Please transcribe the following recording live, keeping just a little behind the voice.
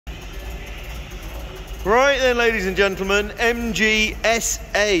Right then, ladies and gentlemen,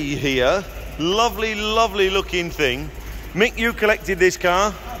 MGSA here. Lovely, lovely looking thing. Mick, you collected this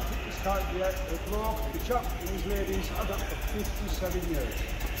car? I took this car, yeah, the bloke, the chap, and his ladies had that for 57 years.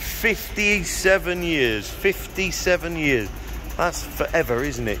 57 years. 57 years. That's forever,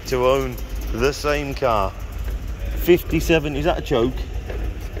 isn't it, to own the same car? 57, is that a joke?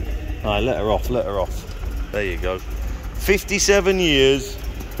 Alright, let her off, let her off. There you go. 57 years.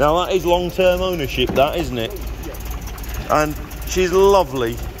 Now that is long-term ownership, that, isn't it? And she's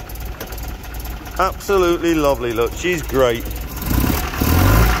lovely. Absolutely lovely, look, she's great.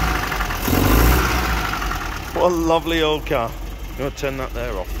 What a lovely old car. I'm going to turn that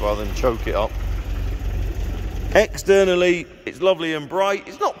there off rather than choke it up. Externally, it's lovely and bright.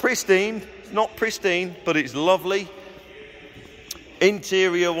 It's not pristine, but it's lovely.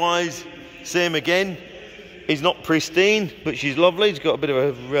 Interior-wise, same again. It's not pristine, but she's lovely. It's got a bit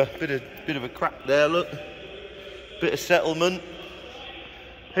of a crack there. Look, bit of settlement.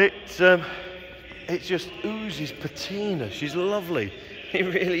 It just oozes patina. She's lovely. It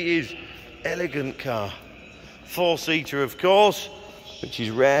really is. Elegant car. Four-seater, of course, which is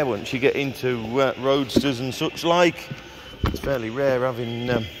rare once you get into roadsters and such like. It's fairly rare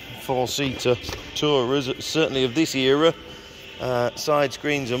having four-seater Tourers, certainly of this era. Side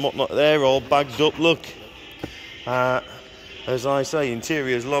screens and whatnot there, all bagged up. Look. As I say,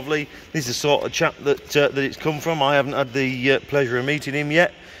 interior's lovely. This is the sort of chap that it's come from. I haven't had the pleasure of meeting him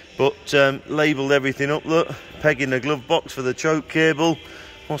yet, but labelled everything up. Look, peg in the glove box for the choke cable.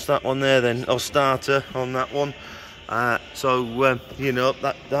 What's that one there then? Oh, starter on that one. So you know,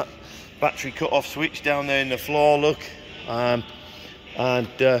 that battery cut-off switch down there in the floor. Look, and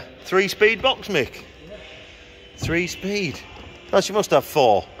 3-speed box, Mick. 3-speed. Oh, she must have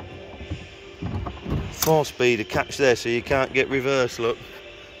 4. 4-speed, a catch there, so you can't get reverse. Look,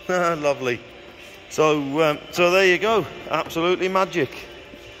 lovely. So there you go. Absolutely magic.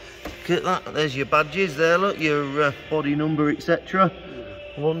 Look at that. There's your badges there. Look, your body number, etc.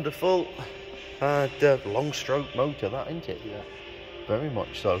 Wonderful. And long stroke motor, that, isn't it? Yeah. Very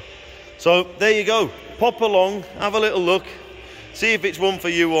much so. So there you go. Pop along, have a little look, see if it's one for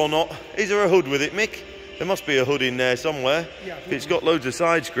you or not. Is there a hood with it, Mick? There must be a hood in there somewhere. Yeah, if it's got loads of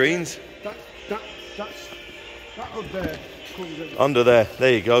side screens. That hood there comes in. Under there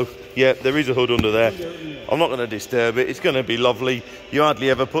you go. Yeah, there is a hood under there. I'm not going to disturb it. It's going to be lovely. You hardly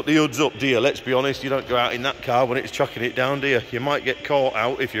ever put the hoods up, do you? Let's be honest, you don't go out in that car when it's chucking it down, do you? You might get caught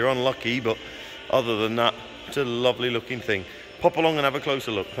out if you're unlucky, but other than that, it's a lovely looking thing. Pop along and have a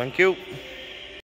closer look. Thank you.